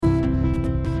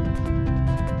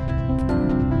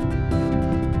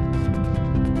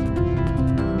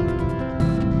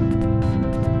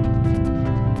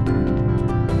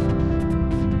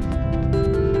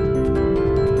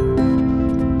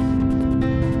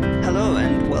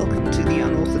to the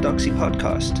Unorthodoxy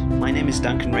Podcast. My name is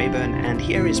Duncan Rayburn, and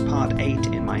here is part 8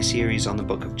 in my series on the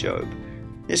Book of Job.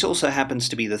 This also happens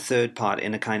to be the third part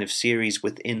in a kind of series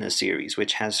within a series,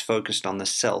 which has focused on the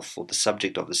self, or the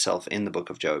subject of the self in the Book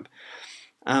of Job.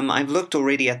 I've looked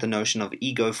already at the notion of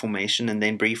ego formation, and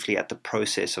then briefly at the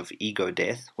process of ego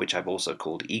death, which I've also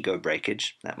called ego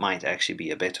breakage. That might actually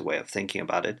be a better way of thinking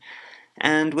about it.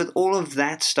 And with all of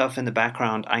that stuff in the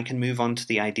background, I can move on to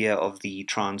the idea of the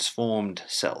transformed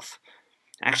self.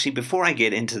 Actually, before I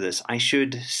get into this, I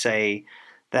should say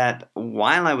that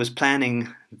while I was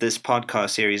planning this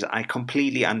podcast series, I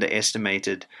completely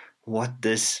underestimated what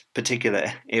this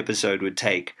particular episode would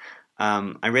take.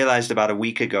 I realized about a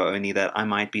week ago only that I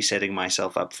might be setting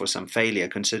myself up for some failure,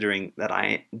 considering that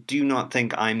I do not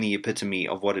think I'm the epitome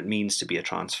of what it means to be a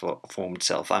transformed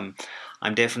self. I'm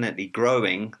definitely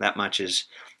growing, that much is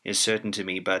certain to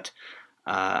me, but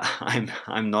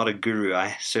I'm not a guru.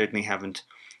 I certainly haven't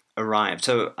arrived.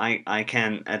 So I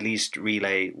can at least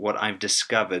relay what I've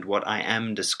discovered, what I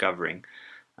am discovering,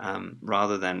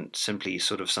 rather than simply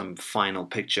sort of some final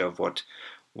picture of what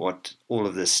all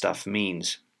of this stuff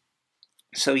means.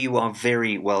 So you are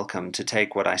very welcome to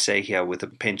take what I say here with a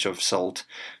pinch of salt,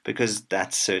 because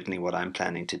that's certainly what I'm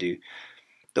planning to do.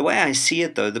 The way I see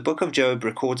it, though, the Book of Job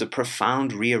records a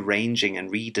profound rearranging and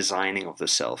redesigning of the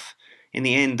self. In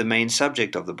the end, the main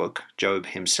subject of the book, Job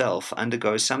himself,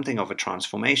 undergoes something of a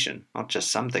transformation. Not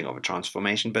just something of a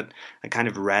transformation, but a kind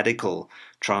of radical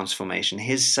transformation.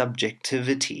 His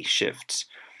subjectivity shifts,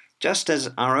 just as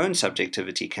our own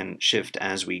subjectivity can shift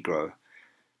as we grow.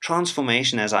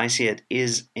 Transformation, as I see it,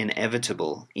 is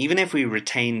inevitable. Even if we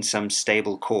retain some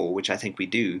stable core, which I think we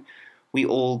do, we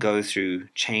all go through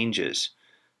changes.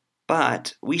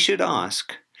 But we should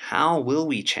ask, how will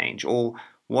we change? Or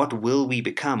what will we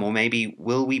become? Or maybe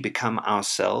will we become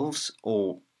ourselves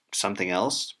or something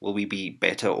else? Will we be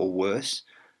better or worse?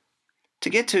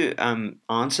 To get to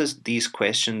answer these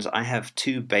questions, I have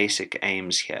two basic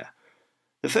aims here.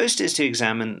 The first is to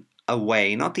examine a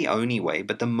way, not the only way,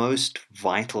 but the most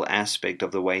vital aspect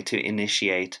of the way to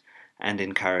initiate and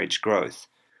encourage growth.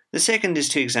 The second is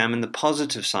to examine the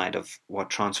positive side of what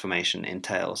transformation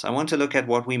entails. I want to look at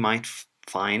what we might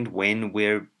find when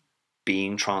we're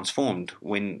being transformed,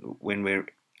 when we're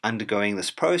undergoing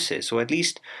this process, or at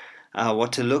least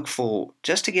what to look for,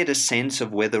 just to get a sense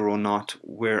of whether or not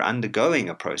we're undergoing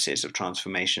a process of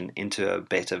transformation into a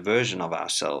better version of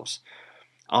ourselves.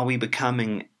 Are we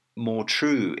becoming more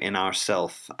true in our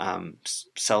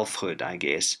selfhood, I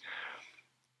guess,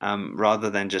 rather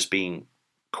than just being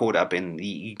caught up in the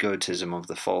egotism of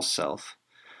the false self?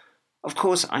 Of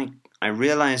course, I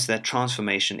realize that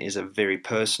transformation is a very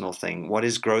personal thing. What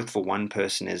is growth for one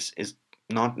person is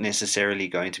not necessarily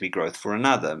going to be growth for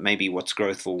another. Maybe what's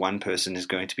growth for one person is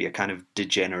going to be a kind of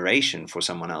degeneration for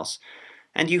someone else.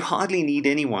 And you hardly need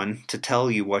anyone to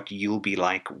tell you what you'll be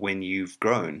like when you've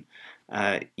grown.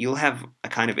 You'll have a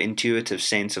kind of intuitive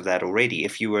sense of that already.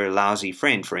 If you were a lousy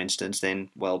friend, for instance, then,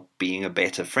 well, being a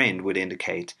better friend would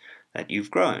indicate that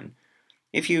you've grown.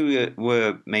 If you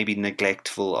were maybe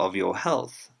neglectful of your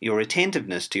health, your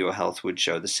attentiveness to your health would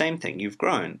show the same thing. You've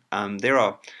grown. There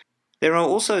are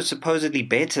also supposedly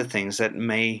better things that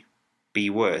may be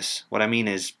worse. What I mean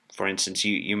is, for instance,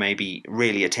 you may be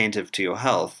really attentive to your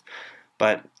health,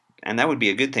 and that would be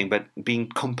a good thing, but being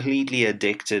completely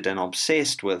addicted and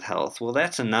obsessed with health, well,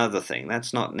 that's another thing.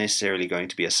 That's not necessarily going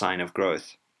to be a sign of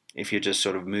growth if you're just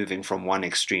sort of moving from one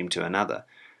extreme to another.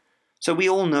 So we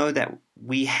all know that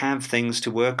we have things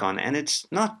to work on, and it's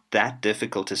not that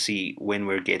difficult to see when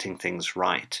we're getting things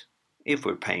right, if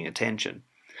we're paying attention.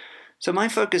 So my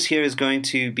focus here is going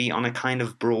to be on a kind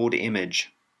of broad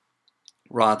image,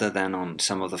 rather than on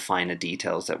some of the finer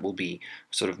details that will be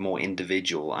sort of more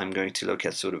individual. I'm going to look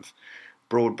at sort of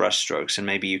broad brushstrokes, and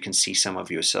maybe you can see some of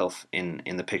yourself in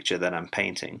the picture that I'm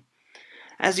painting.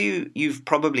 As you've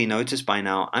probably noticed by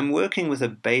now, I'm working with a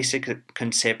basic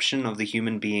conception of the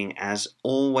human being as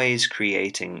always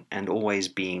creating and always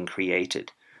being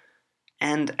created.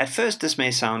 And at first this may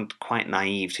sound quite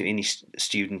naive to any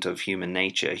student of human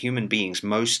nature. Human beings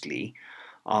mostly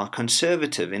are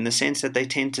conservative in the sense that they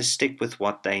tend to stick with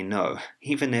what they know,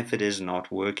 even if it is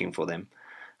not working for them.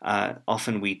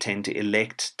 Often we tend to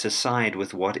elect to side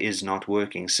with what is not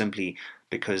working simply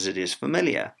because it is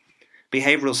familiar.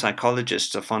 Behavioral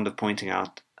psychologists are fond of pointing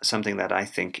out something that I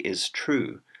think is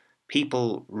true.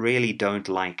 People really don't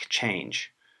like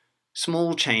change.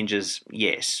 Small changes,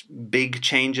 yes. Big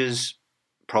changes,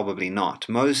 probably not.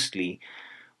 Mostly,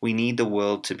 we need the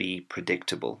world to be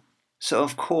predictable. So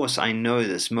of course I know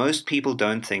this. Most people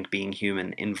don't think being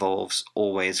human involves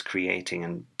always creating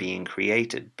and being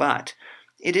created. But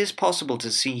It is possible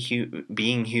to see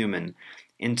being human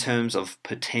in terms of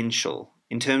potential,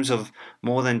 in terms of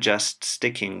more than just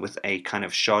sticking with a kind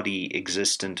of shoddy,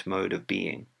 existent mode of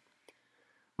being.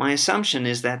 My assumption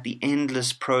is that the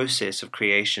endless process of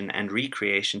creation and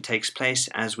recreation takes place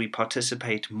as we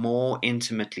participate more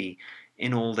intimately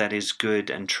in all that is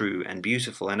good and true and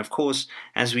beautiful, and of course,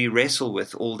 as we wrestle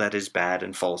with all that is bad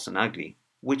and false and ugly,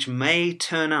 which may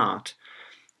turn out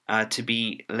to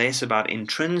be less about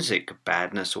intrinsic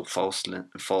badness or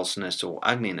falseness or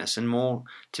ugliness, and more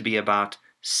to be about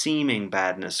seeming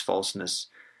badness, falseness,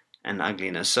 and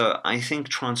ugliness. So I think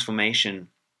transformation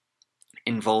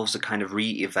involves a kind of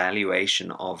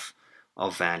re-evaluation of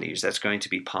values. That's going to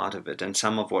be part of it, and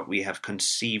some of what we have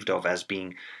conceived of as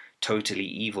being totally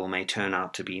evil may turn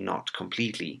out to be not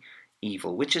completely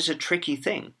evil, which is a tricky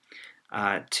thing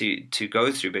to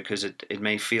go through, because it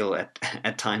may feel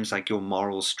at times like your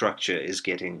moral structure is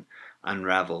getting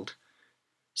unraveled.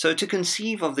 So to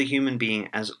conceive of the human being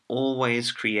as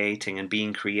always creating and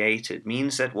being created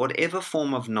means that whatever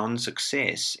form of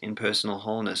non-success in personal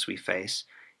wholeness we face,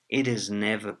 it is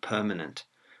never permanent.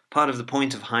 Part of the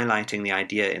point of highlighting the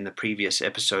idea in the previous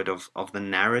episode of the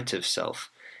narrative self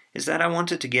is that I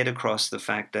wanted to get across the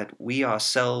fact that we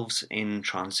ourselves in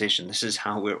transition. This is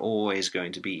how we're always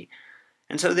going to be.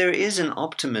 And so there is an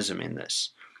optimism in this.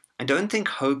 I don't think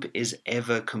hope is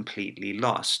ever completely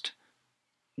lost,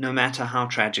 no matter how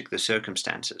tragic the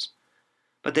circumstances.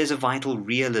 But there's a vital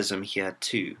realism here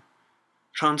too.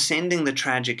 Transcending the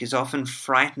tragic is often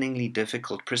frighteningly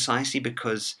difficult precisely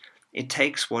because it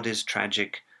takes what is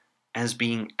tragic as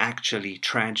being actually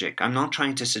tragic. I'm not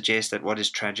trying to suggest that what is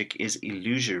tragic is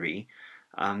illusory.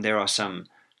 There are some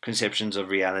conceptions of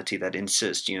reality that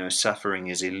insist, suffering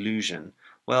is illusion.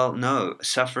 Well, no,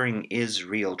 suffering is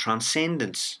real.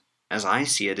 Transcendence, as I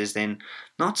see it, is then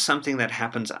not something that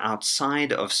happens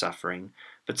outside of suffering,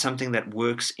 but something that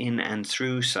works in and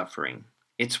through suffering.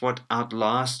 It's what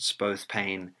outlasts both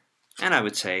pain, and I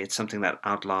would say it's something that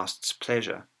outlasts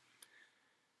pleasure.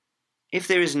 If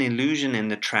there is an illusion in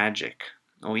the tragic,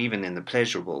 or even in the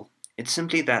pleasurable, it's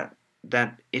simply that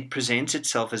it presents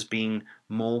itself as being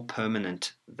more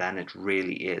permanent than it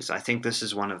really is. I think this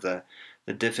is one of the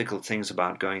difficult things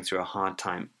about going through a hard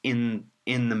time. In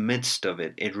the midst of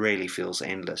it, it really feels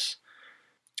endless.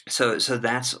 So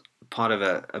that's part of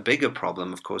a bigger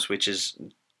problem, of course, which is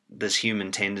this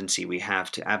human tendency we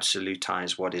have to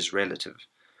absolutize what is relative.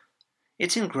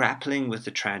 It's in grappling with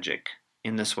the tragic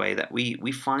in this way that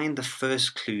we find the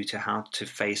first clue to how to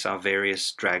face our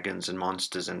various dragons and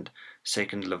monsters and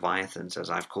second leviathans, as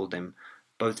I've called them,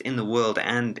 both in the world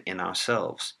and in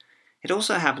ourselves. It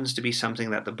also happens to be something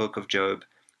that the book of Job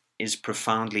is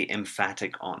profoundly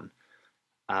emphatic on.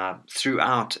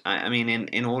 Throughout,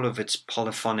 in all of its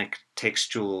polyphonic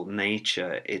textual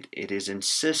nature, it is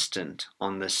insistent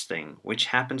on this thing, which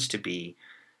happens to be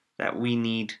that we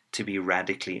need to be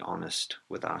radically honest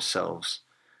with ourselves.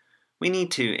 We need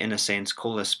to, in a sense,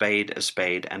 call a spade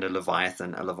and a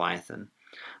leviathan a leviathan.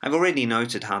 I've already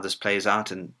noted how this plays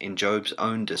out in Job's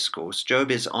own discourse.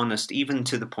 Job is honest even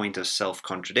to the point of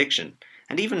self-contradiction,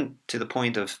 and even to the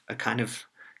point of a kind of,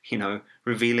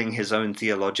 revealing his own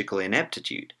theological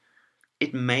ineptitude.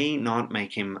 It may not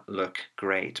make him look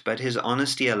great, but his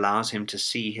honesty allows him to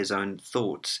see his own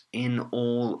thoughts in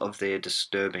all of their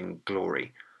disturbing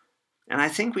glory. And I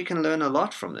think we can learn a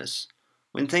lot from this.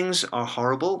 When things are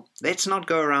horrible, let's not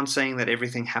go around saying that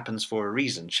everything happens for a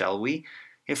reason, shall we?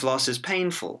 If loss is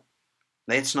painful,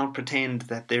 let's not pretend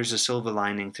that there's a silver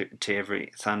lining to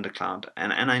every thundercloud.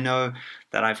 And I know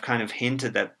that I've kind of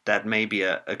hinted that may be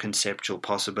a conceptual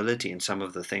possibility in some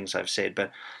of the things I've said,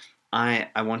 but I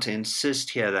want to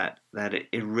insist here that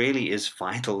it really is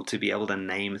vital to be able to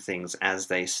name things as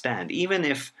they stand. Even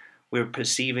if we're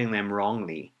perceiving them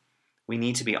wrongly, we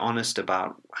need to be honest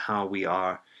about how we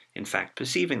are, in fact,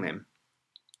 perceiving them.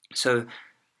 So,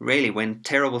 really, when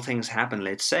terrible things happen,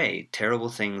 let's say, terrible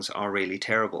things are really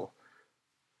terrible.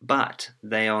 But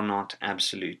they are not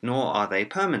absolute, nor are they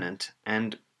permanent,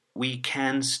 and we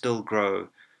can still grow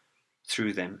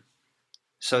through them.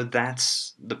 So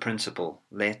that's the principle.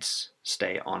 Let's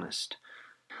stay honest.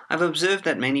 I've observed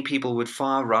that many people would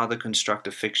far rather construct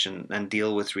a fiction than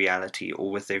deal with reality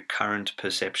or with their current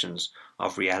perceptions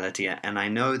of reality, and I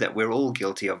know that we're all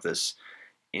guilty of this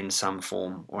in some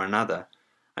form or another.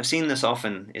 I've seen this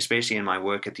often, especially in my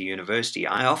work at the university.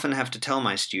 I often have to tell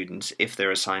my students if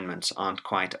their assignments aren't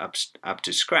quite up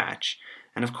to scratch,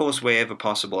 and of course wherever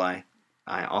possible I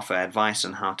offer advice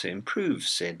on how to improve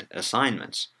said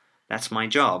assignments. That's my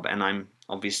job, and I'm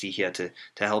obviously here to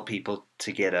help people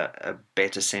to get a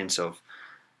better sense of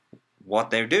what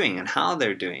they're doing and how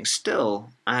they're doing.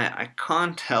 Still, I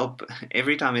can't help,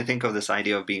 every time I think of this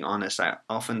idea of being honest, I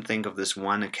often think of this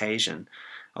one occasion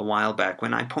a while back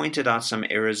when I pointed out some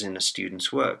errors in a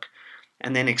student's work,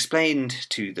 and then explained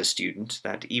to the student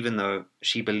that even though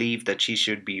she believed that she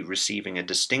should be receiving a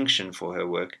distinction for her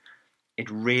work, it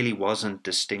really wasn't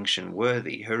distinction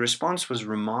worthy. Her response was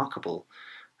remarkable,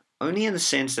 only in the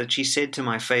sense that she said to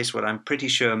my face what I'm pretty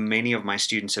sure many of my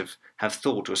students have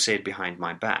thought or said behind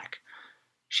my back.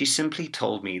 She simply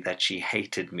told me that she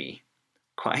hated me,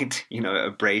 quite,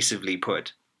 abrasively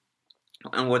put.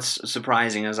 And what's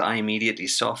surprising is I immediately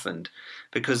softened,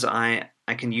 because I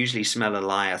can usually smell a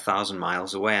lie 1,000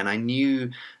 miles away, and I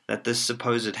knew that this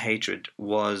supposed hatred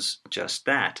was just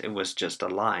that. It was just a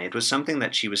lie. It was something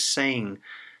that she was saying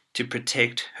to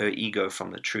protect her ego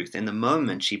from the truth. In the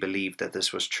moment, she believed that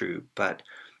this was true, but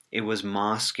it was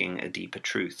masking a deeper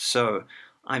truth. So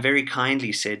I very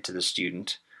kindly said to the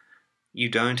student, "You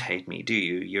don't hate me, do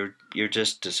you? You're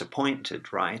just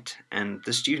disappointed, right?" And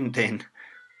the student then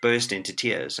burst into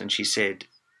tears, and she said,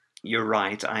 "You're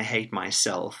right, I hate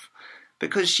myself,"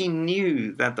 because she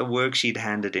knew that the work she'd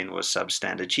handed in was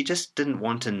substandard. She just didn't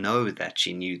want to know that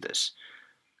she knew this.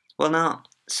 Well, now,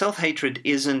 self-hatred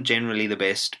isn't generally the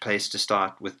best place to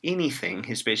start with anything,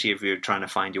 especially if you're trying to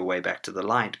find your way back to the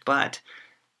light, but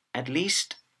at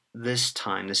least this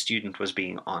time the student was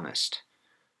being honest.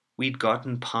 We'd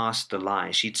gotten past the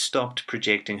lie. She'd stopped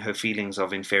projecting her feelings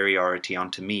of inferiority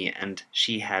onto me, and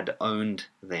she had owned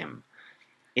them.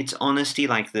 It's honesty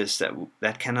like this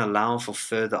that can allow for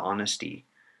further honesty.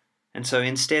 And so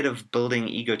instead of building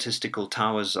egotistical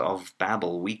towers of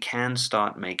Babel, we can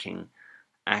start making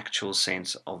actual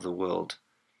sense of the world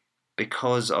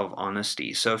because of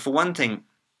honesty. So for one thing,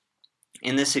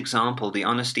 in this example, the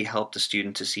honesty helped the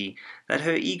student to see that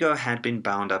her ego had been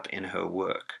bound up in her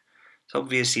work. So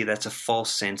obviously that's a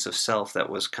false sense of self that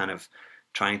was kind of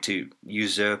trying to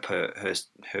usurp her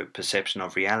perception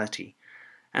of reality.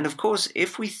 And of course,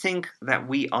 if we think that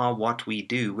we are what we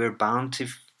do, we're bound to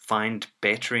find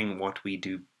bettering what we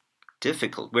do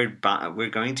difficult. We're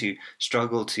going to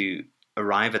struggle to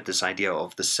arrive at this idea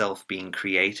of the self being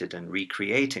created and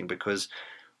recreating, because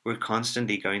we're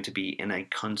constantly going to be in a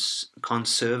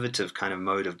conservative kind of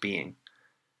mode of being.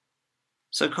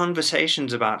 So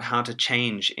conversations about how to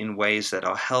change in ways that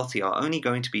are healthy are only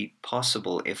going to be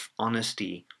possible if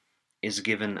honesty is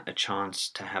given a chance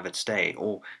to have its day.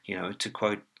 Or, to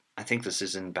quote, I think this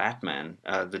is in Batman,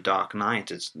 The Dark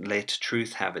Knight, it's let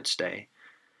truth have its day.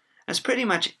 As pretty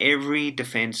much every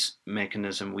defense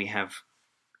mechanism we have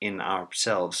in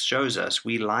ourselves shows us,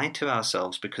 we lie to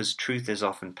ourselves because truth is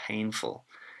often painful,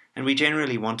 and we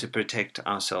generally want to protect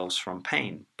ourselves from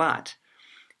pain. But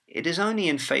it is only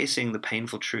in facing the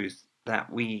painful truth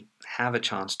that we have a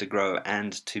chance to grow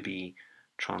and to be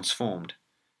transformed.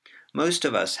 Most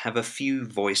of us have a few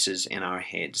voices in our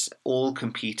heads, all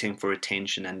competing for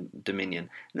attention and dominion.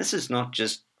 And this is not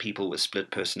just people with split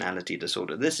personality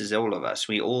disorder. This is all of us.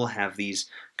 We all have these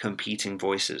competing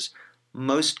voices.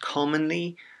 Most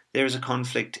commonly, there is a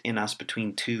conflict in us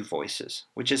between two voices,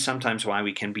 which is sometimes why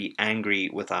we can be angry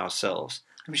with ourselves.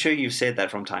 I'm sure you've said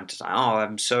that from time to time. "Oh,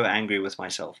 I'm so angry with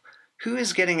myself." Who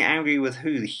is getting angry with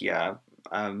who here?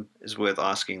 Is worth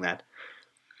asking that.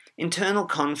 Internal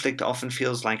conflict often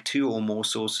feels like two or more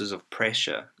sources of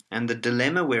pressure, and the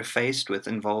dilemma we're faced with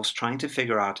involves trying to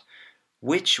figure out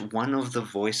which one of the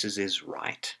voices is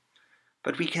right.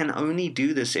 But we can only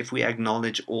do this if we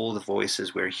acknowledge all the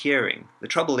voices we're hearing. The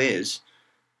trouble is,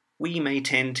 we may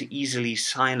tend to easily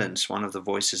silence one of the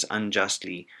voices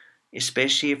unjustly,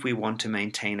 especially if we want to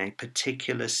maintain a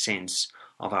particular sense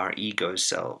of our ego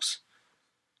selves.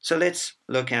 So let's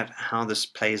look at how this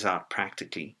plays out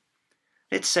practically.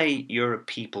 Let's say you're a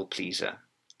people pleaser.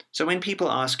 So when people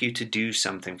ask you to do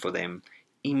something for them,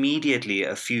 immediately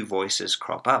a few voices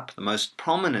crop up. The most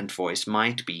prominent voice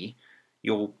might be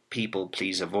your people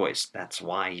pleaser voice. That's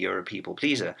why you're a people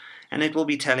pleaser. And it will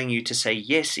be telling you to say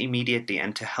yes immediately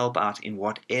and to help out in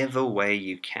whatever way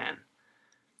you can.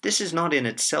 This is not in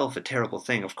itself a terrible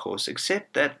thing, of course,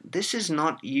 except that this is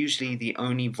not usually the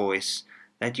only voice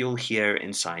that you'll hear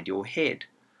inside your head.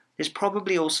 There's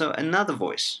probably also another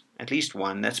voice, at least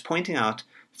one, that's pointing out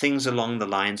things along the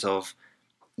lines of,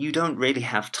 you don't really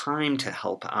have time to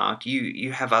help out,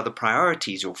 you have other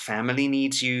priorities, your family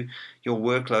needs you, your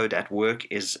workload at work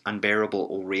is unbearable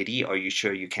already, are you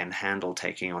sure you can handle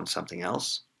taking on something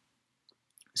else?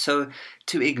 So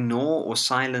to ignore or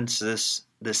silence this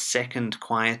second,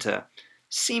 quieter,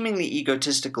 seemingly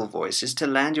egotistical voice is to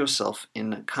land yourself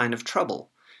in a kind of trouble.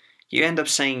 You end up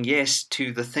saying yes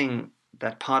to the thing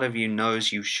that part of you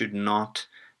knows you should not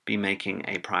be making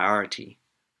a priority.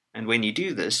 And when you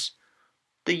do this,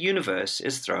 the universe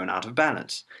is thrown out of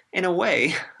balance. In a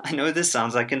way, I know this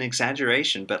sounds like an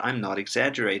exaggeration, but I'm not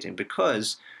exaggerating,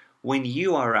 because when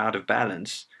you are out of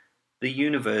balance, the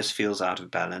universe feels out of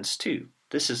balance too.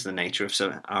 This is the nature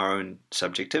of our own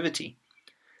subjectivity.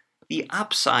 The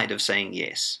upside of saying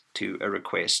yes to a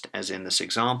request, as in this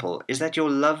example, is that your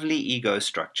lovely ego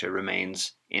structure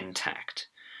remains intact.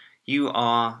 You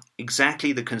are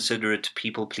exactly the considerate,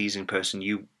 people-pleasing person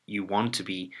you want to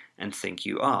be and think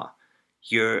you are.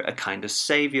 You're a kind of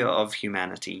savior of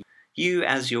humanity. You,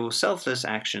 as your selfless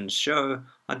actions show,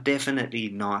 are definitely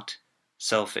not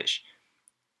selfish.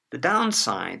 The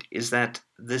downside is that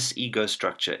this ego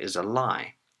structure is a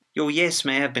lie. Your yes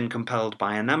may have been compelled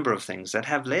by a number of things that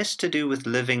have less to do with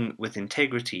living with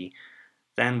integrity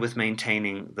than with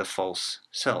maintaining the false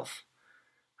self.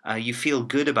 You feel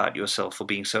good about yourself for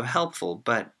being so helpful,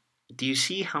 but do you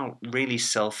see how really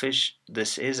selfish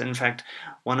this is? In fact,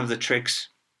 one of the tricks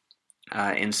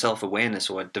in self-awareness,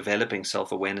 or developing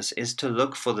self-awareness, is to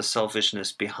look for the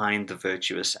selfishness behind the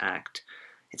virtuous act.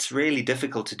 It's really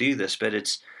difficult to do this, but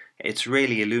it's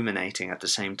really illuminating at the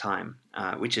same time,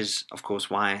 which is, of course,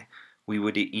 why we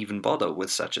would even bother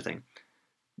with such a thing.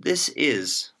 This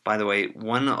is, by the way,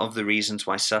 one of the reasons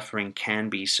why suffering can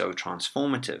be so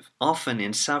transformative. Often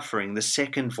in suffering, the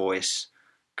second voice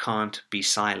can't be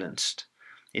silenced.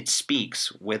 It speaks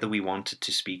whether we want it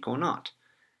to speak or not.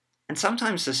 And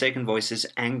sometimes the second voice is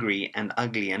angry and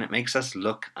ugly, and it makes us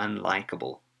look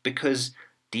unlikable, because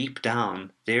deep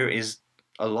down there is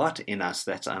a lot in us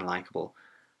that's unlikable.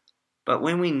 But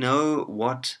when we know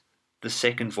what the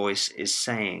second voice is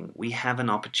saying, we have an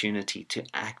opportunity to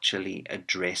actually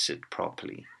address it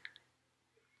properly.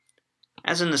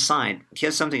 As an aside,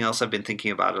 here's something else I've been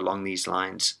thinking about along these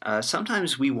lines.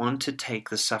 Sometimes we want to take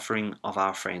the suffering of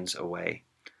our friends away.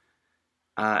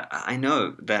 I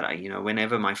know that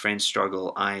whenever my friends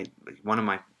struggle, one of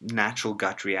my natural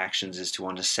gut reactions is to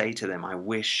want to say to them, I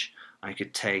wish I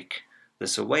could take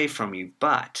this away from you,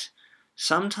 but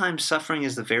sometimes suffering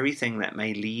is the very thing that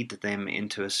may lead them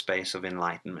into a space of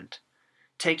enlightenment.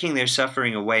 Taking their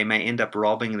suffering away may end up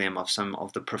robbing them of some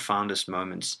of the profoundest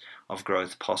moments of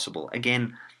growth possible.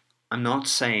 Again, I'm not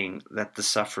saying that the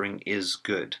suffering is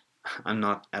good. I'm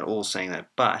not at all saying that,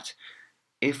 but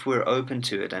if we're open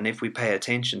to it, and if we pay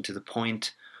attention to the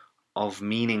point of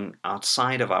meaning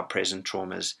outside of our present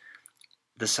traumas,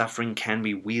 the suffering can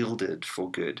be wielded for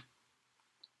good.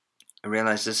 I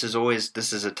realize this is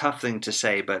a tough thing to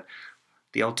say, but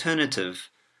the alternative,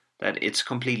 that it's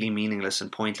completely meaningless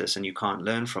and pointless and you can't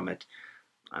learn from it,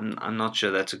 I'm not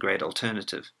sure that's a great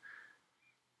alternative.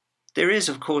 There is,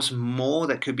 of course, more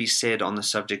that could be said on the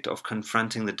subject of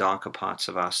confronting the darker parts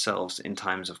of ourselves in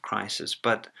times of crisis,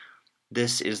 but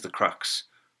this is the crux: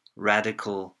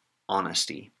 radical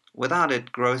honesty. Without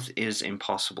it, growth is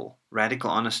impossible. Radical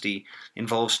honesty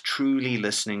involves truly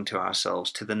listening to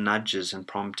ourselves, to the nudges and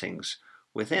promptings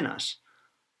within us.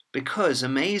 Because,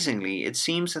 amazingly, it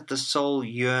seems that the soul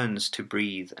yearns to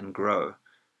breathe and grow.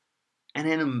 And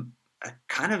in a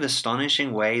kind of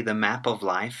astonishing way, the map of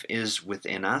life is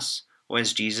within us, or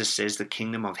as Jesus says, the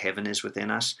kingdom of heaven is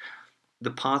within us. The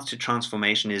path to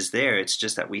transformation is there, it's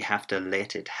just that we have to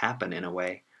let it happen in a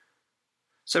way.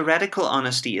 So radical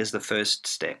honesty is the first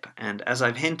step, and as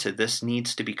I've hinted, this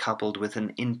needs to be coupled with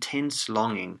an intense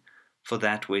longing for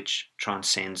that which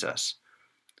transcends us.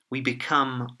 We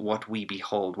become what we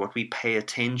behold. What we pay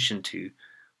attention to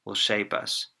will shape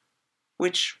us,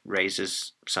 which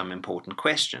raises some important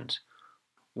questions.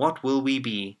 What will we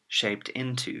be shaped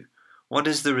into? What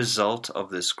is the result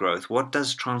of this growth? What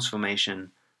does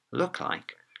transformation look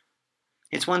like?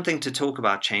 It's one thing to talk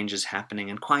about changes happening,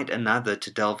 and quite another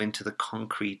to delve into the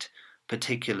concrete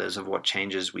particulars of what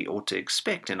changes we ought to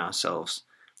expect in ourselves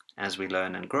as we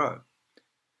learn and grow.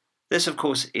 This, of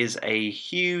course, is a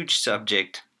huge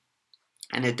subject,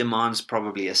 and it demands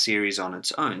probably a series on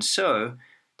its own. So,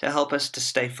 to help us to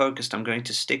stay focused, I'm going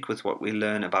to stick with what we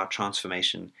learn about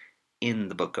transformation in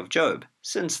the book of Job,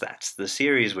 since that's the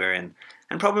series we're in.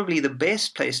 And probably the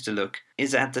best place to look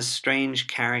is at the strange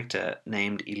character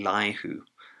named Elihu,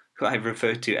 who I've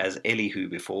referred to as Elihu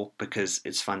before because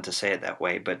it's fun to say it that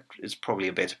way, but it's probably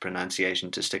a better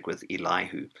pronunciation to stick with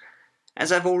Elihu.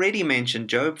 As I've already mentioned,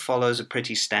 Job follows a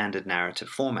pretty standard narrative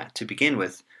format. To begin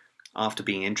with, after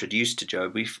being introduced to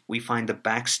Job, we find the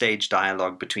backstage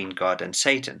dialogue between God and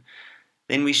Satan.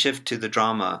 Then we shift to the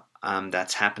drama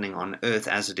that's happening on earth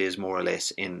as it is more or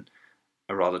less in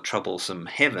a rather troublesome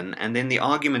heaven, and then the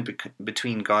argument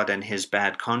between God and his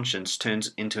bad conscience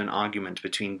turns into an argument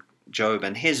between Job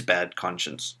and his bad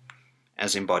conscience,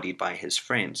 as embodied by his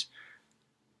friends.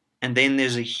 And then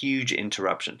there's a huge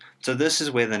interruption. So this is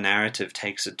where the narrative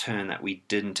takes a turn that we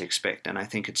didn't expect. And I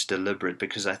think it's deliberate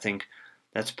because I think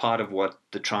that's part of what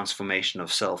the transformation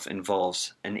of self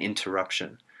involves, an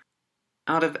interruption.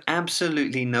 Out of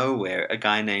absolutely nowhere, a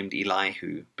guy named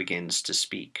Elihu begins to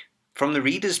speak. From the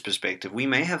reader's perspective, we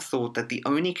may have thought that the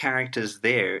only characters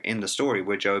there in the story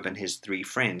were Job and his 3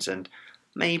 friends, and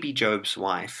maybe Job's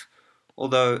wife.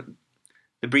 Although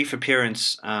her brief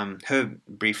appearance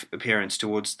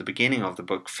towards the beginning of the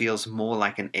book feels more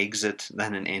like an exit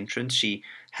than an entrance. She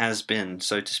has been,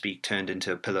 so to speak, turned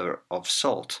into a pillar of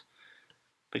salt,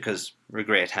 because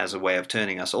regret has a way of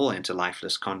turning us all into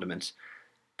lifeless condiments.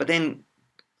 But then,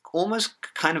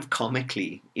 almost kind of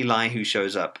comically, Elihu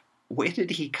shows up. Where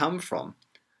did he come from?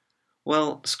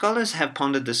 Well, scholars have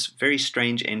pondered this very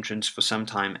strange entrance for some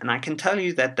time, and I can tell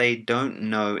you that they don't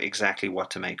know exactly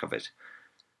what to make of it.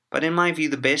 But in my view,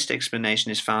 the best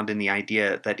explanation is found in the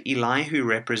idea that Elihu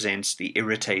represents the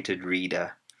irritated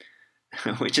reader,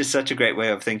 which is such a great way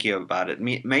of thinking about it.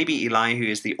 Maybe Elihu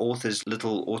is the author's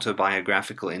little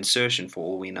autobiographical insertion for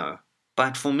all we know.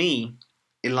 But for me,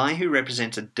 Elihu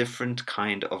represents a different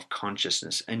kind of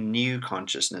consciousness, a new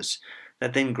consciousness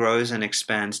that then grows and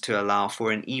expands to allow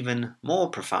for an even more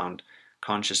profound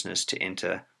consciousness to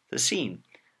enter the scene,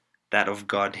 that of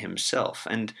God himself.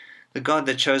 And the God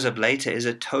that shows up later is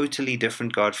a totally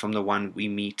different God from the one we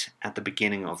meet at the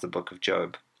beginning of the book of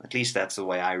Job. At least that's the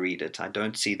way I read it. I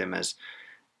don't see them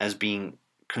as being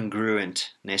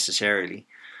congruent necessarily.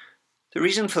 The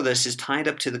reason for this is tied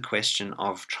up to the question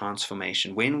of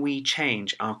transformation. When we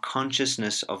change, our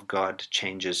consciousness of God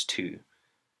changes too.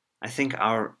 I think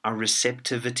our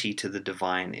receptivity to the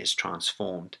divine is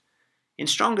transformed. In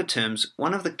stronger terms,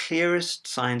 one of the clearest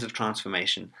signs of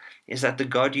transformation is that the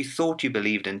God you thought you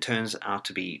believed in turns out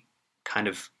to be kind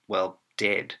of,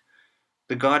 dead.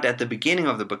 The God at the beginning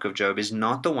of the book of Job is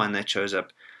not the one that shows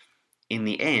up in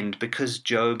the end because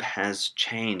Job has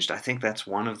changed. I think that's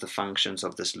one of the functions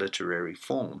of this literary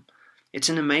form. It's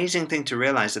an amazing thing to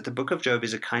realize that the book of Job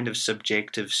is a kind of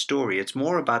subjective story. It's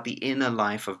more about the inner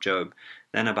life of Job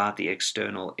than about the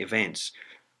external events,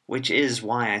 which is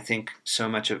why I think so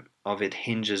much of it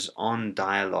hinges on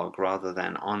dialogue rather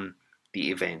than on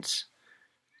the events.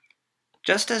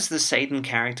 Just as the Satan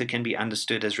character can be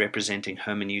understood as representing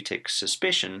hermeneutic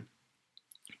suspicion,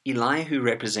 Elihu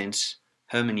represents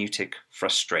hermeneutic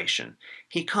frustration.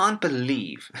 He can't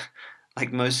believe,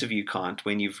 like most of you can't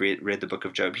when you've read the book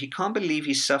of Job, he can't believe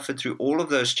he suffered through all of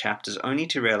those chapters only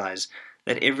to realize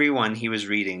that everyone he was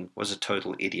reading was a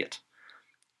total idiot.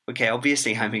 Okay,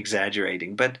 obviously I'm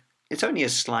exaggerating, but it's only a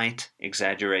slight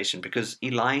exaggeration because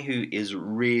Elihu is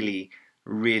really,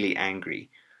 really angry.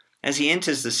 As he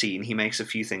enters the scene, he makes a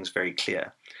few things very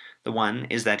clear. The one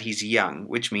is that he's young,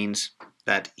 which means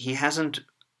that he hasn't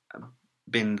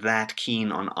been that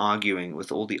keen on arguing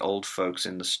with all the old folks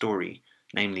in the story,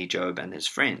 namely Job and his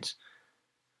friends.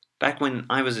 Back when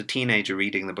I was a teenager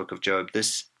reading the book of Job,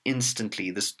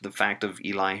 the fact of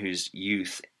Elihu's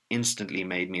youth instantly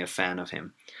made me a fan of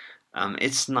him.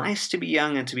 It's nice to be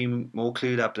young and to be more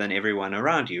clued up than everyone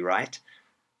around you, right?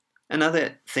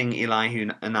 Another thing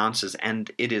Elihu announces,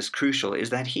 and it is crucial, is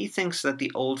that he thinks that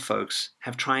the old folks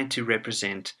have tried to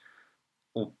represent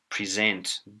or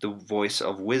present the voice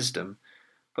of wisdom,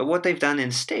 but what they've done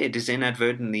instead is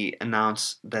inadvertently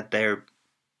announce that they're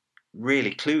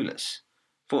really clueless.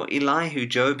 For Elihu,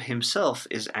 Job himself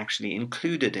is actually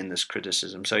included in this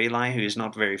criticism, so Elihu is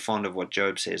not very fond of what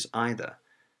Job says either.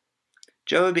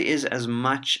 Job is as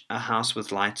much a house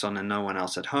with lights on and no one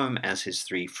else at home as his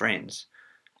 3 friends.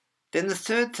 Then the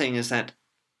third thing is that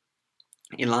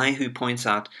Elihu points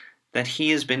out that he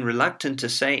has been reluctant to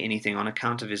say anything on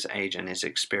account of his age and his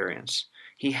experience.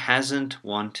 He hasn't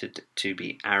wanted to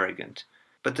be arrogant.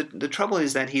 But the trouble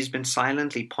is that he's been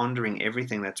silently pondering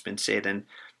everything that's been said, and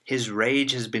his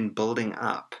rage has been building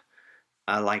up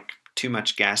like too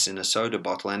much gas in a soda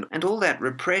bottle, and all that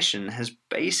repression has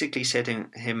basically setting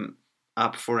him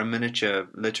up for a miniature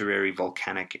literary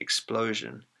volcanic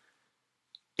explosion.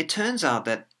 It turns out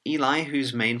that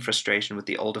Elihu's main frustration with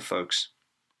the older folks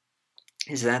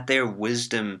is that their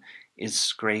wisdom is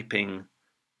scraping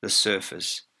the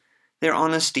surface. Their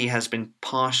honesty has been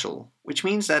partial, which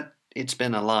means that it's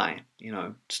been a lie.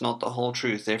 It's not the whole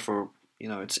truth, therefore,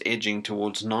 it's edging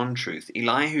towards non-truth.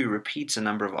 Elihu repeats a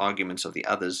number of arguments of the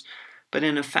others, but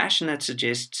in a fashion that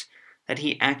suggests that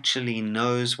he actually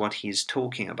knows what he's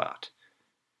talking about.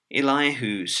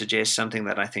 Elihu suggests something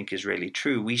that I think is really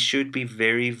true. We should be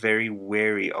very, very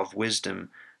wary of wisdom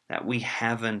that we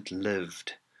haven't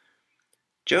lived.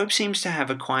 Job seems to have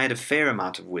acquired a fair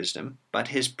amount of wisdom, but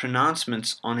his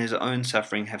pronouncements on his own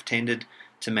suffering have tended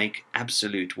to make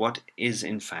absolute what is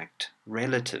in fact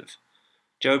relative.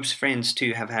 Job's friends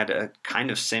too have had a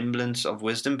kind of semblance of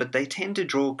wisdom, but they tend to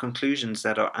draw conclusions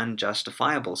that are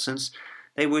unjustifiable, since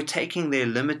they were taking their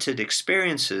limited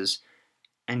experiences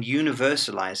and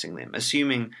universalizing them,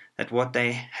 assuming that what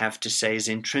they have to say is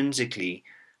intrinsically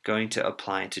going to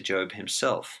apply to Job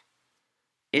himself.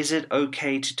 Is it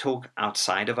okay to talk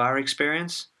outside of our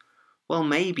experience? Well,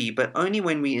 maybe, but only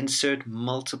when we insert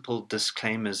multiple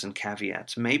disclaimers and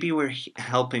caveats. Maybe we're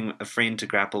helping a friend to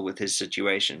grapple with his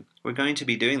situation. We're going to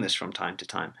be doing this from time to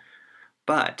time.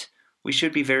 But we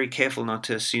should be very careful not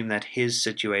to assume that his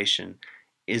situation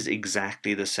is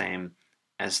exactly the same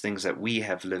as things that we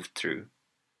have lived through.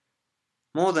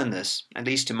 More than this, at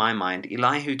least to my mind,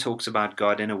 Elihu talks about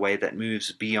God in a way that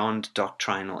moves beyond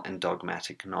doctrinal and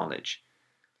dogmatic knowledge.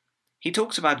 He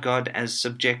talks about God as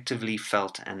subjectively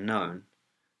felt and known.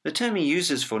 The term he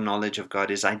uses for knowledge of God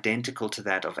is identical to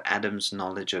that of Adam's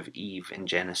knowledge of Eve in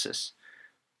Genesis.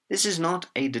 This is not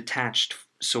a detached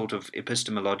sort of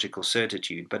epistemological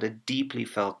certitude, but a deeply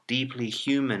felt, deeply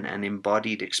human and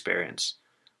embodied experience,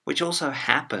 which also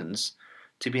happens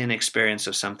to be an experience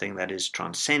of something that is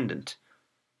transcendent.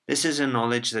 This is a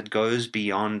knowledge that goes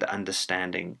beyond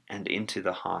understanding and into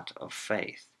the heart of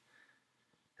faith.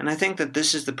 And I think that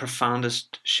this is the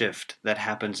profoundest shift that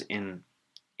happens in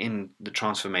the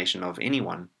transformation of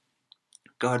anyone.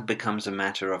 God becomes a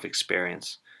matter of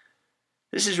experience.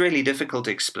 This is really difficult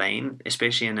to explain,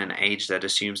 especially in an age that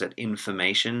assumes that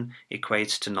information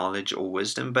equates to knowledge or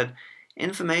wisdom, but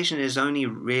information is only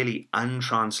really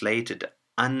untranslated,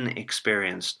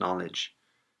 unexperienced knowledge.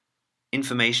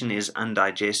 Information is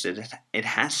undigested. It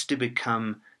has to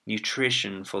become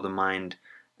nutrition for the mind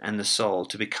and the soul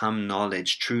to become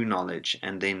knowledge, true knowledge,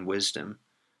 and then wisdom.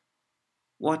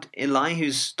 What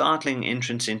Elihu's startling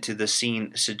entrance into the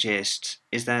scene suggests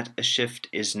is that a shift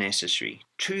is necessary.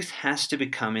 Truth has to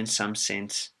become, in some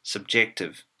sense,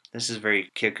 subjective. This is a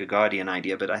very Kierkegaardian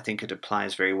idea, but I think it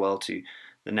applies very well to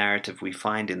the narrative we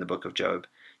find in the book of Job.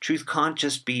 Truth can't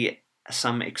just be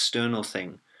some external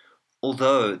thing,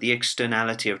 although the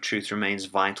externality of truth remains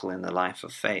vital in the life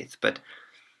of faith.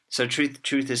 So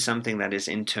truth is something that is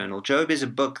internal. Job is a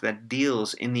book that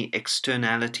deals in the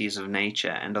externalities of nature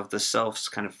and of the self's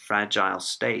kind of fragile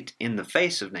state in the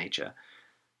face of nature.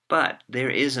 But there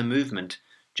is a movement.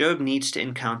 Job needs to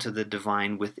encounter the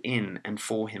divine within and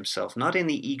for himself, not in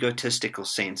the egotistical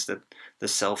sense that the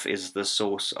self is the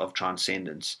source of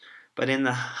transcendence, but in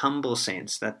the humble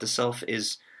sense that the self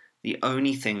is the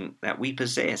only thing that we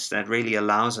possess that really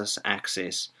allows us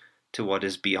access to what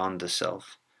is beyond the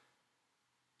self.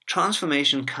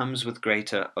 Transformation comes with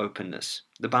greater openness.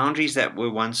 The boundaries that were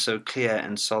once so clear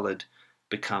and solid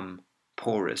become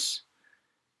porous.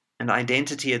 And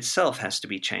identity itself has to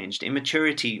be changed.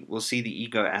 Immaturity will see the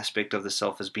ego aspect of the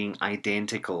self as being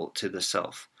identical to the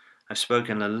self. I've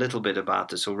spoken a little bit about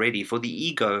this already. For the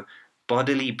ego,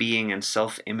 bodily being and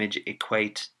self-image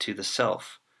equate to the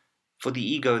self. For the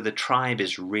ego, the tribe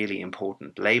is really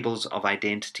important. Labels of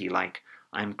identity like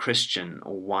I'm Christian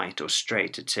or white or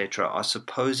straight, etc. are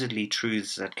supposedly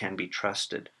truths that can be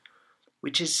trusted,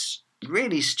 which is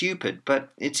really stupid, but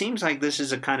it seems like this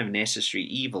is a kind of necessary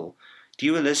evil.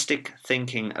 Dualistic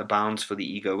thinking abounds for the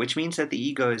ego, which means that the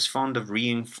ego is fond of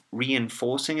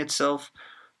reinforcing itself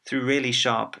through really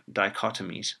sharp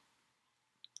dichotomies.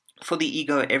 For the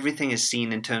ego, everything is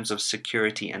seen in terms of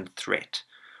security and threat,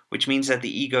 which means that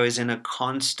the ego is in a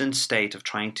constant state of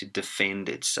trying to defend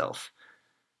itself.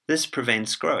 This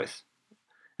prevents growth.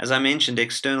 As I mentioned,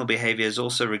 external behavior is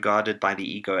also regarded by the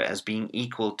ego as being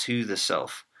equal to the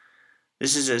self.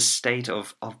 This is a state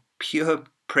of pure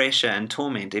pressure and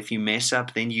torment. If you mess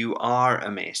up, then you are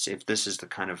a mess, if this is the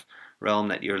kind of realm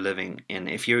that you're living in.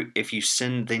 If you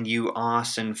sin, then you are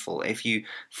sinful. If you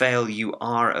fail, you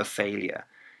are a failure.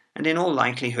 And in all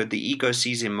likelihood, the ego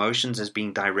sees emotions as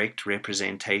being direct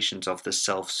representations of the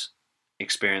self's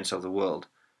experience of the world.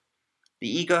 The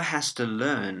ego has to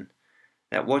learn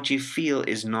that what you feel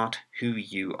is not who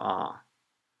you are.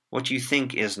 What you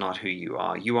think is not who you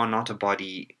are. You are not a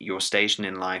body, your station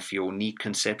in life, your neat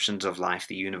conceptions of life,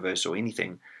 the universe, or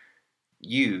anything.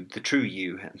 You, the true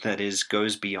you, that is,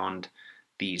 goes beyond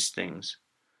these things.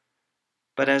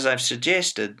 But as I've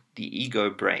suggested, the ego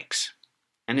breaks.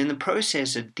 And in the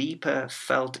process, a deeper,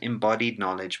 felt, embodied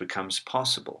knowledge becomes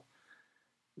possible.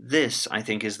 This, I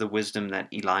think, is the wisdom that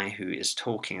Elihu is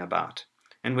talking about,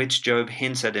 and which Job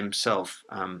hints at himself.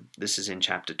 This is in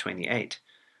chapter 28.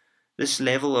 This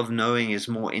level of knowing is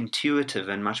more intuitive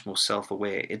and much more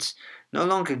self-aware. It's no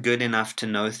longer good enough to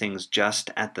know things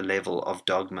just at the level of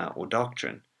dogma or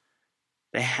doctrine.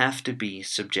 They have to be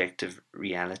subjective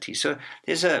reality. So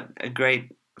there's a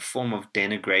great form of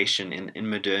denigration in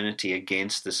modernity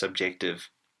against the subjective.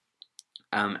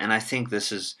 And I think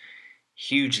this is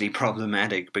hugely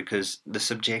problematic because the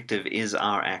subjective is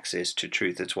our access to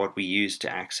truth. It's what we use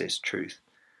to access truth.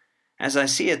 As I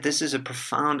see it, this is a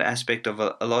profound aspect of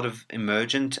a lot of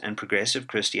emergent and progressive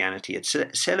Christianity. It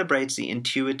celebrates the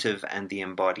intuitive and the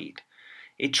embodied.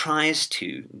 It tries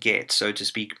to get, so to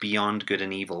speak, beyond good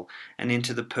and evil and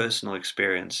into the personal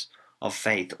experience of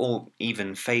faith or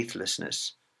even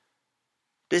faithlessness.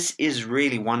 This is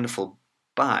really wonderful,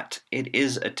 but it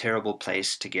is a terrible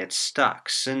place to get stuck,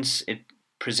 since it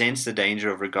presents the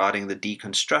danger of regarding the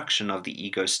deconstruction of the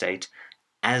ego state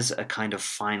as a kind of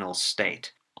final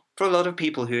state. For a lot of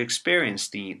people who experience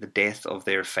the death of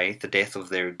their faith, the death of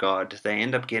their God, they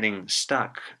end up getting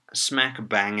stuck smack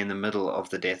bang in the middle of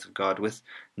the death of God with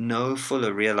no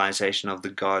fuller realization of the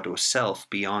God or self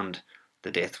beyond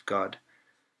the death of God.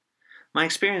 My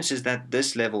experience is that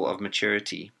this level of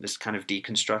maturity, this kind of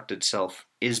deconstructed self,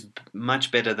 is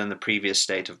much better than the previous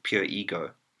state of pure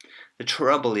ego. The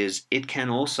trouble is it can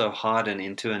also harden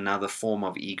into another form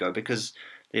of ego because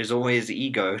there's always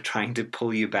ego trying to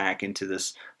pull you back into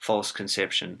this false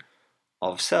conception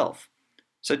of self.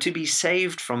 So to be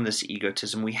saved from this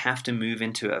egotism, we have to move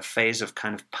into a phase of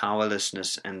kind of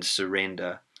powerlessness and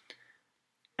surrender.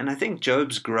 And I think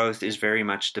Job's growth is very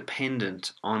much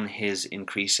dependent on his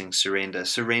increasing surrender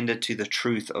to the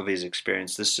truth of his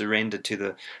experience, the surrender to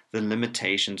the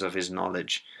limitations of his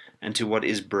knowledge, and to what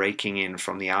is breaking in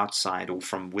from the outside or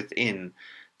from within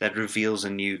that reveals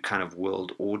a new kind of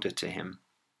world order to him.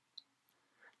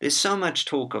 There's so much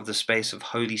talk of the space of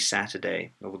Holy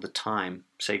Saturday, or the time,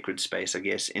 sacred space, I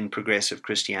guess, in progressive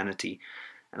Christianity.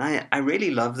 And I really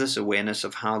love this awareness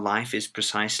of how life is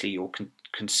precisely or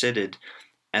considered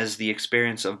as the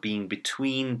experience of being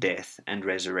between death and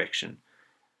resurrection.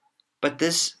 But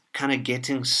this kind of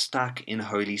getting stuck in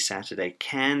Holy Saturday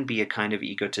can be a kind of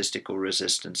egotistical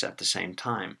resistance at the same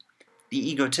time. The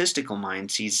egotistical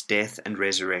mind sees death and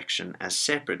resurrection as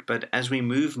separate, but as we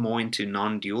move more into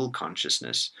non-dual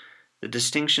consciousness, the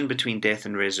distinction between death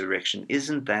and resurrection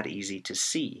isn't that easy to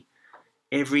see.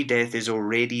 Every death is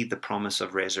already the promise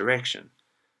of resurrection.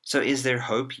 So is there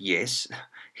hope? Yes.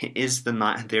 Is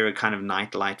there a kind of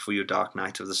night light for your dark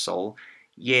night of the soul?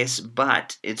 Yes,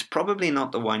 but it's probably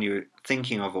not the one you're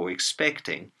thinking of or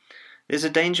expecting. There's a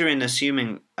danger in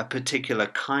assuming a particular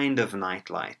kind of night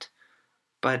light.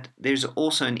 But there's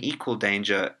also an equal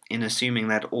danger in assuming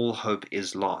that all hope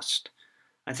is lost.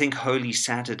 I think Holy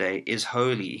Saturday is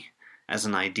holy as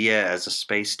an idea, as a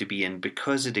space to be in,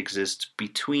 because it exists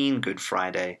between Good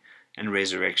Friday and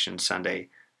Resurrection Sunday,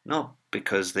 not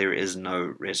because there is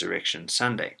no Resurrection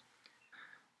Sunday.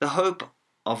 The hope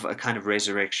of a kind of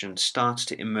resurrection starts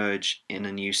to emerge in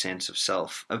a new sense of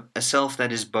self, a self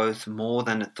that is both more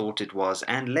than it thought it was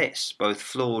and less, both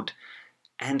flawed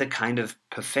and a kind of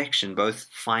perfection, both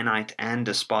finite and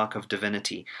a spark of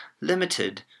divinity,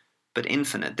 limited but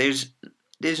infinite.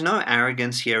 There's no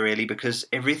arrogance here really, because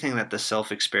everything that the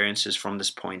self experiences from this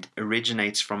point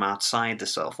originates from outside the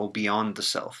self or beyond the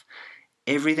self.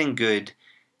 Everything good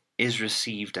is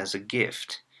received as a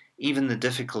gift. Even the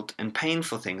difficult and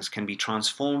painful things can be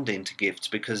transformed into gifts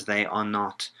because they are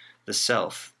not the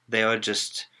self. They are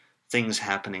just things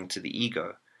happening to the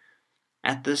ego.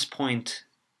 At this point,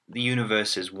 the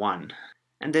universe is one,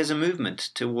 and there's a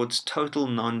movement towards total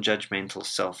non-judgmental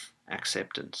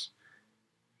self-acceptance.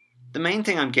 The main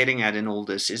thing I'm getting at in all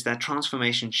this is that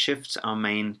transformation shifts our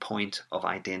main point of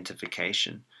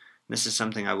identification. This is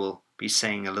something I will be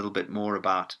saying a little bit more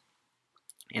about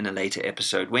in a later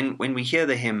episode. When we hear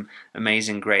the hymn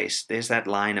Amazing Grace, there's that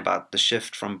line about the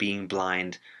shift from being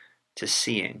blind to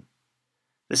seeing.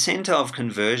 The center of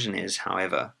conversion is,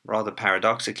 however, rather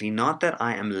paradoxically, not that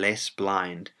I am less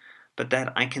blind, but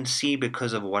that I can see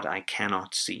because of what I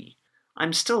cannot see.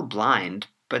 I'm still blind,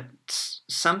 but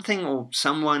something or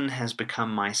someone has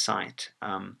become my sight.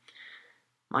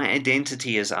 My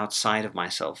identity is outside of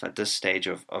myself at this stage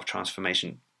of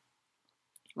transformation.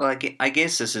 Well, I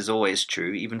guess this is always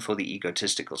true, even for the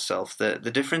egotistical self. The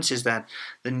difference is that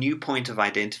the new point of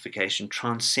identification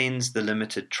transcends the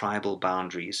limited tribal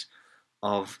boundaries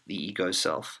of the ego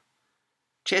self.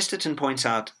 Chesterton points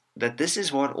out that this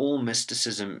is what all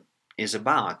mysticism is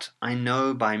about. I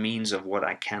know by means of what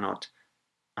I cannot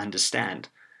understand.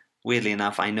 Weirdly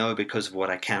enough, I know because of what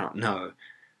I cannot know.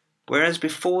 Whereas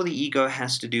before, the ego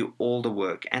has to do all the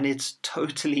work, and it's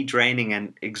totally draining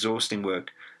and exhausting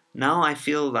work. Now I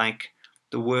feel like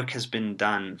the work has been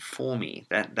done for me.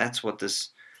 That's what this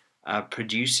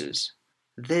produces.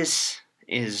 This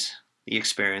is the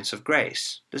experience of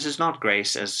grace. This is not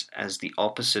grace as the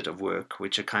opposite of work,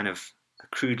 which a kind of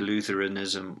crude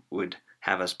Lutheranism would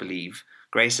have us believe.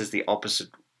 Grace as the opposite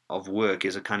of work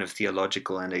is a kind of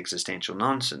theological and existential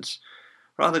nonsense.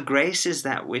 Rather, grace is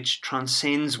that which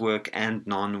transcends work and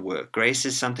non-work. Grace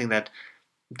is something that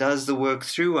does the work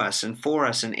through us and for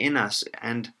us and in us,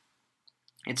 and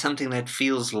it's something that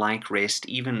feels like rest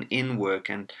even in work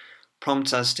and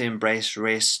prompts us to embrace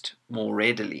rest more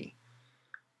readily.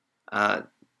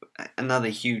 Another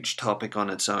huge topic on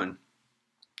its own,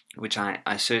 which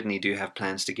I certainly do have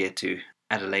plans to get to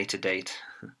at a later date.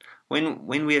 When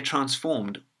we are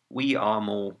transformed, we are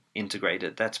more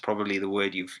integrated. That's probably the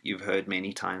word you've heard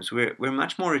many times. We're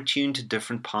much more attuned to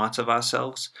different parts of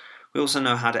ourselves. We also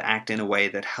know how to act in a way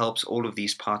that helps all of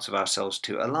these parts of ourselves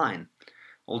to align,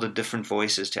 all the different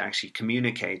voices to actually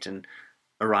communicate and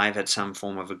arrive at some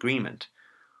form of agreement.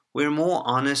 We're more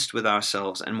honest with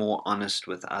ourselves and more honest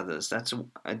with others. That's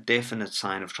a definite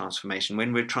sign of transformation.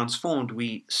 When we're transformed,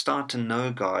 we start to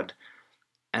know God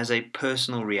as a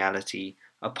personal reality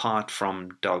apart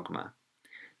from dogma.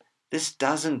 This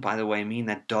doesn't, by the way, mean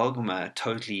that dogma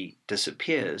totally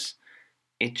disappears.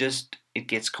 It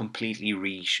gets completely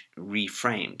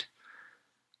reframed.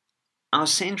 Our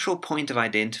central point of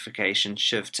identification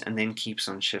shifts and then keeps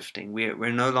on shifting.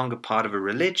 We're no longer part of a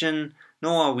religion,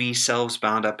 nor are we selves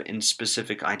bound up in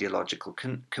specific ideological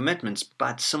commitments,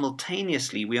 but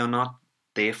simultaneously we are not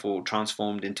therefore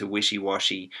transformed into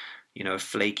wishy-washy,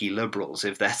 flaky liberals,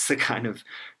 if that's the kind of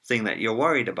thing that you're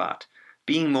worried about.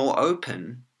 Being more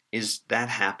open that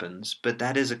happens, but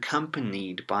that is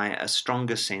accompanied by a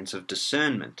stronger sense of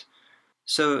discernment.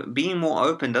 So being more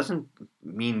open doesn't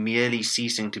mean merely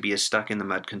ceasing to be a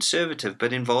stuck-in-the-mud conservative,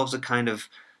 but involves a kind of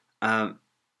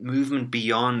movement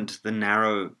beyond the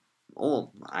narrow,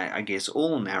 all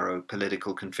narrow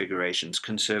political configurations,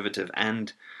 conservative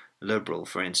and liberal,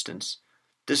 for instance.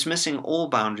 Dismissing all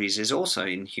boundaries is also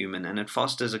inhuman, and it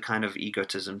fosters a kind of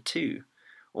egotism too,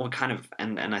 or kind of,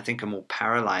 and I think a more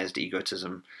paralyzed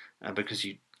egotism, because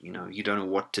you don't know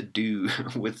what to do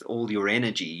with all your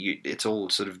energy. It's all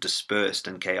sort of dispersed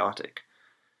and chaotic.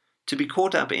 To be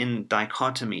caught up in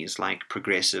dichotomies like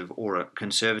progressive or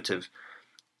conservative,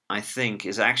 I think,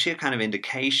 is actually a kind of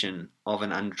indication of an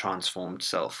untransformed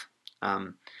self.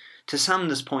 To sum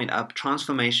this point up,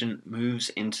 transformation moves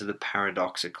into the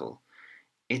paradoxical.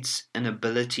 It's an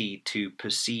ability to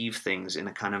perceive things in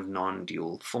a kind of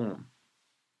non-dual form.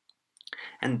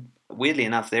 And weirdly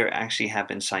enough, there actually have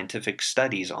been scientific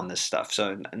studies on this stuff.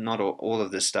 So not all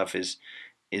of this stuff is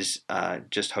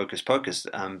just hocus pocus.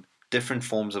 Different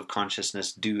forms of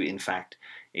consciousness do in fact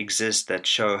exist that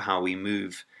show how we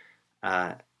move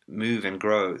and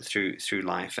grow through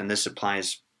life. And this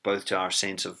applies both to our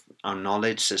sense of our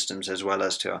knowledge systems as well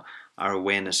as to our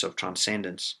awareness of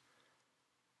transcendence.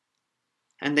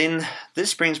 And then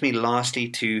this brings me lastly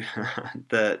to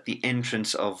the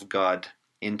entrance of God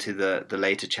into the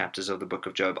later chapters of the book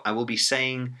of Job. I will be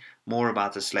saying more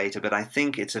about this later, but I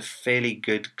think it's a fairly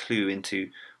good clue into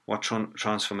what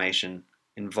transformation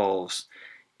involves.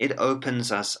 It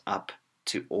opens us up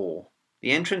to awe.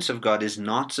 The entrance of God is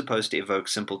not supposed to evoke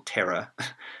simple terror,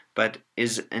 but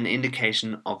is an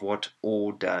indication of what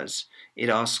awe does. It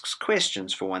asks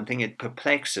questions, for one thing. It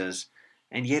perplexes,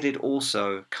 and yet it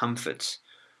also comforts.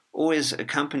 Awe is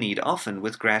accompanied often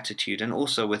with gratitude and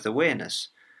also with awareness.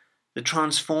 The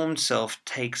transformed self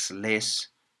takes less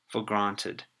for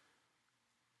granted.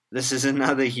 This is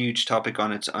another huge topic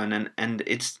on its own, and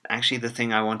it's actually the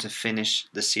thing I want to finish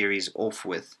the series off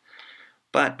with.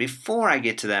 But before I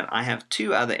get to that, I have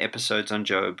 2 other episodes on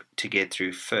Job to get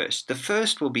through first. The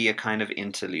first will be a kind of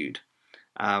interlude,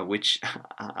 which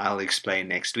I'll explain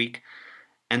next week.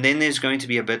 And then there's going to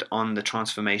be a bit on the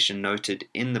transformation noted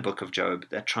in the book of Job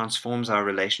that transforms our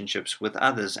relationships with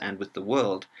others and with the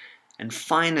world. And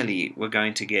finally, we're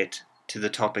going to get to the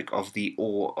topic of the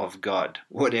awe of God,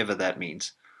 whatever that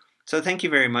means. So thank you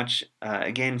very much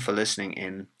again for listening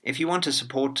in. If you want to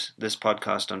support this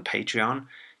podcast on Patreon,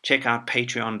 check out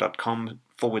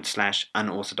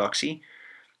patreon.com/unorthodoxy.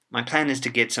 My plan is to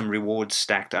get some rewards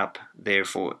stacked up there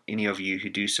for any of you who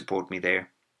do support me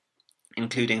there,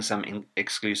 including some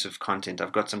exclusive content.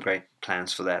 I've got some great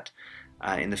plans for that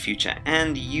in the future.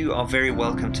 And you are very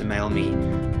welcome to mail me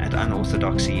at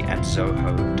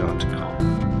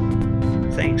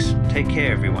unorthodoxy@zoho.com. Thanks. Take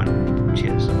care, everyone.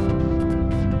 Cheers.